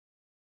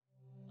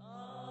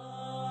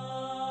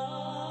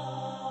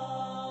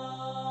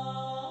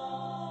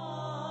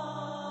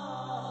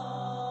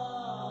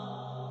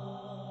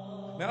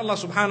May Allah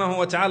subhanahu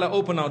wa ta'ala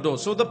open our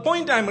doors. So the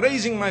point I'm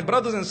raising, my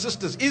brothers and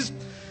sisters, is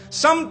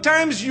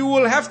sometimes you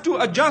will have to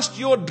adjust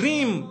your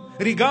dream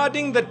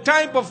regarding the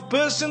type of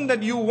person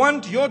that you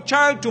want your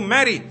child to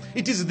marry.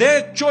 It is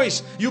their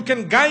choice. You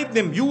can guide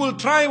them. You will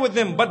try with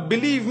them. But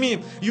believe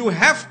me, you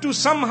have to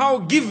somehow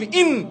give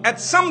in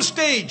at some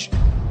stage.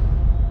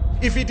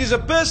 If it is a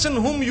person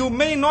whom you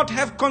may not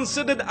have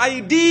considered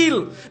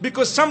ideal,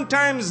 because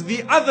sometimes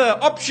the other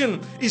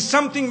option is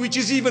something which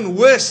is even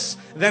worse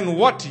than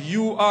what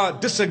you are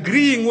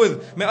disagreeing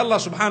with. May Allah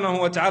subhanahu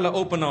wa ta'ala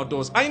open our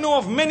doors. I know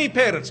of many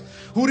parents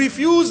who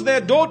refuse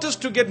their daughters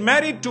to get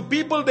married to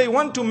people they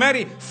want to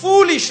marry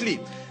foolishly.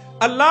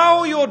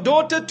 Allow your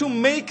daughter to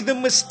make the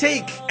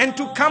mistake and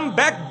to come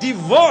back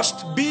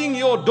divorced, being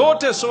your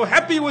daughter so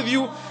happy with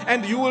you,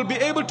 and you will be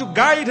able to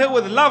guide her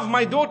with love.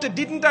 My daughter,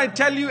 didn't I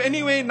tell you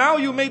anyway? Now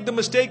you made the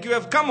mistake. You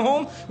have come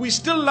home. We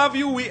still love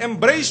you. We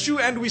embrace you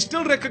and we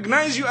still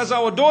recognize you as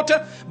our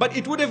daughter. But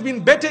it would have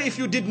been better if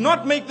you did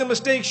not make the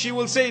mistake. She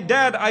will say,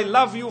 Dad, I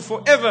love you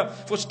forever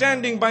for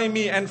standing by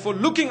me and for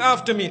looking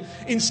after me,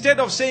 instead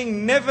of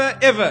saying never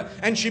ever.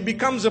 And she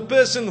becomes a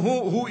person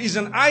who is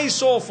an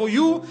eyesore for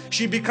you.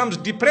 She becomes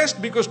depressed,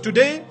 because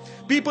today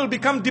people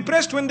become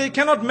depressed when they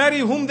cannot marry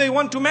whom they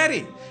want to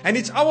marry. And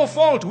it's our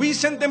fault. We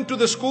sent them to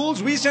the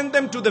schools, we sent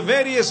them to the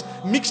various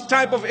mixed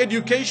type of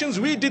educations.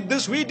 We did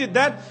this, we did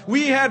that.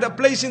 We had a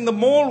place in the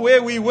mall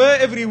where we were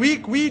every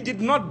week. We did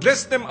not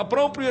dress them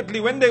appropriately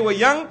when they were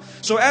young.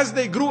 So as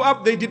they grew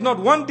up, they did not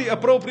want the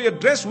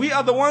appropriate dress. We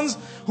are the ones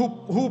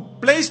who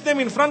placed them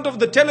in front of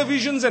the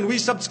televisions, and we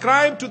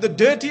subscribe to the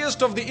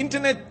dirtiest of the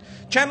internet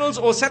channels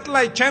or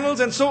satellite channels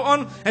and so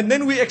on. And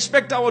then we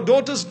expect our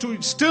daughters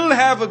to still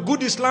have a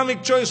good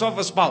Islamic choice of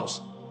a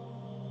spouse.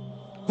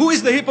 Who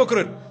is the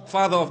hypocrite?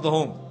 Father of the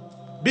home.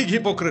 Big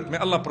hypocrite. May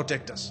Allah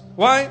protect us.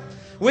 Why?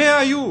 Where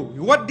are you?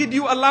 What did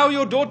you allow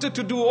your daughter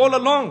to do all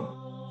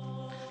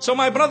along? So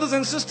my brothers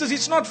and sisters,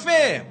 it's not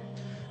fair.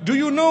 Do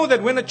you know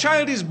that when a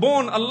child is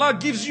born, Allah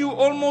gives you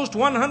almost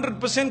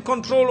 100%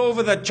 control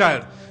over that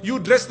child? You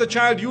dress the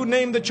child, you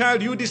name the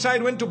child, you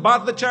decide when to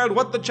bath the child,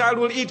 what the child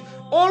will eat.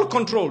 All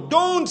control.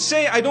 Don't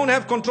say, I don't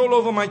have control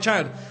over my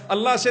child.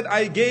 Allah said,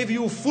 I gave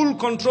you full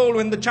control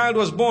when the child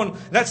was born.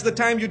 That's the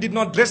time you did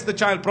not dress the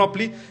child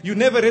properly. You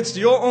never read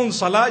your own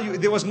salah.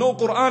 There was no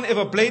Quran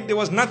ever played. There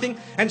was nothing.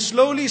 And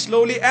slowly,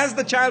 as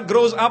the child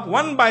grows up,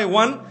 one by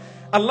one,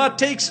 Allah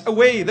takes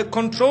away the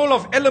control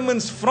of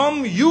elements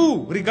from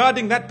you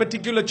regarding that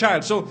particular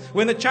child. So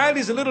when a child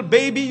is a little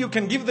baby, you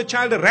can give the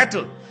child a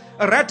rattle.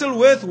 A rattle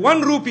worth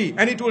 1 rupee,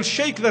 and it will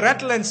shake the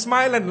rattle and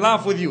smile and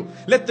laugh with you.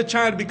 Let the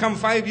child become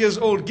 5 years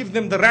old. Give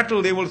them the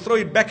rattle. They will throw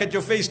it back at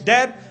your face.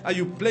 Dad, are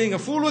you playing a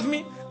fool with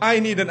me? I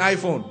need an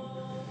iPhone.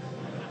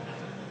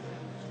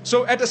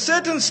 So at a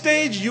certain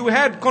stage, you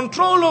had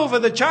control over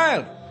the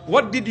child.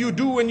 What did you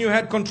do when you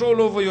had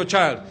control over your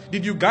child?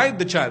 Did you guide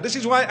the child? This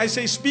is why I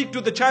say speak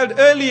to the child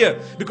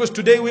earlier, because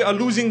today we are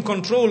losing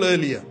control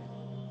earlier.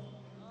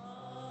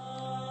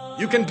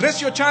 You can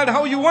dress your child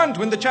how you want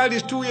when the child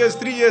is 2 years,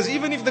 3 years,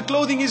 even if the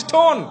clothing is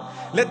torn.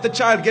 Let the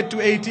child get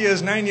to 8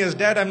 years, 9 years.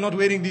 Dad, I'm not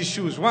wearing these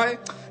shoes. Why?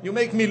 You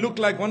make me look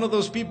like one of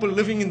those people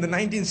living in the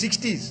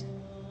 1960s.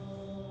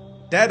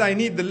 Dad, I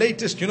need the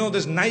latest,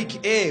 this Nike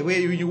Air where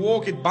you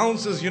walk, it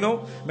bounces, May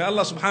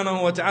Allah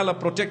subhanahu wa ta'ala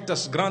protect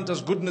us, grant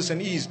us goodness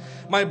and ease.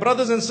 My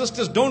brothers and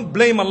sisters, don't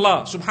blame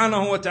Allah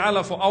subhanahu wa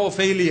ta'ala for our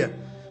failure.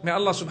 May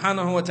Allah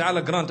subhanahu wa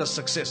ta'ala grant us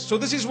success. So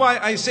this is why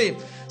I say,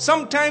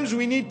 sometimes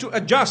we need to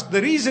adjust.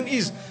 The reason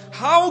is,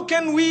 how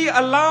can we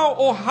allow,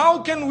 or how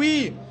can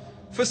we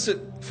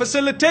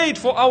facilitate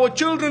for our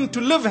children to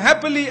live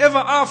happily ever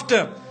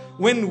after,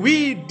 when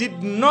we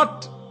did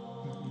not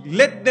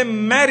let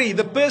them marry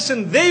the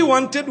person they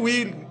wanted?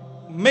 We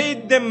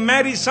made them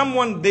marry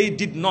someone they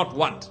did not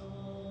want.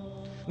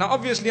 Now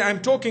obviously I'm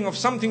talking of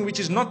something which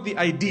is not the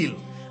ideal.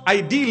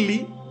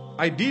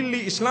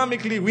 Ideally,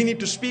 Islamically, we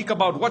need to speak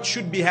about what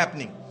should be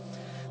happening.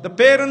 The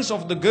parents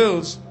of the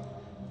girls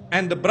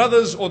and the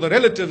brothers or the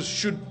relatives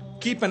should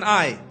keep an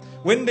eye.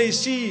 When they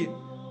see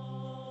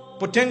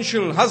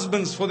potential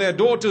husbands for their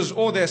daughters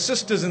or their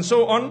sisters and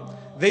so on,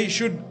 they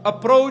should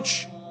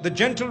approach the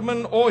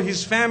gentleman or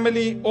his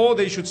family, or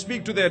they should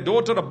speak to their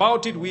daughter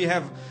about it. We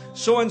have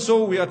so and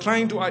so, we are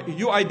trying to,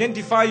 you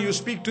identify, you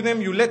speak to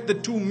them, you let the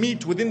two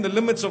meet within the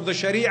limits of the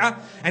Sharia,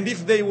 and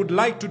if they would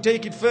like to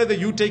take it further,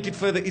 you take it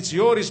further. It's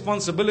your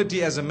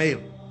responsibility as a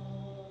male.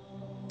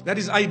 That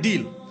is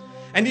ideal.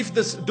 And if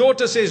the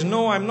daughter says,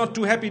 no, I'm not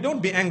too happy,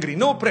 don't be angry,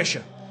 no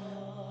pressure.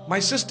 My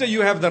sister,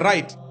 you have the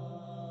right.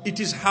 It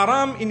is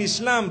haram in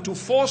Islam to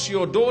force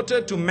your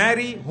daughter to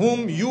marry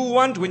whom you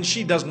want when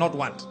she does not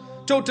want.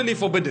 Totally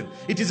forbidden.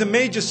 It is a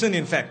major sin,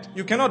 in fact.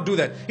 You cannot do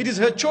that. It is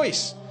her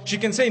choice. She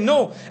can say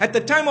no. At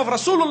the time of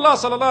Rasulullah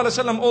sallallahu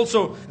alaihi wasallam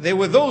also, there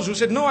were those who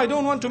said, no, I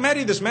don't want to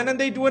marry this man, and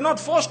they were not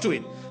forced to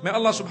it. May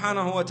Allah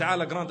subhanahu wa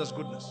ta'ala grant us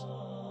goodness.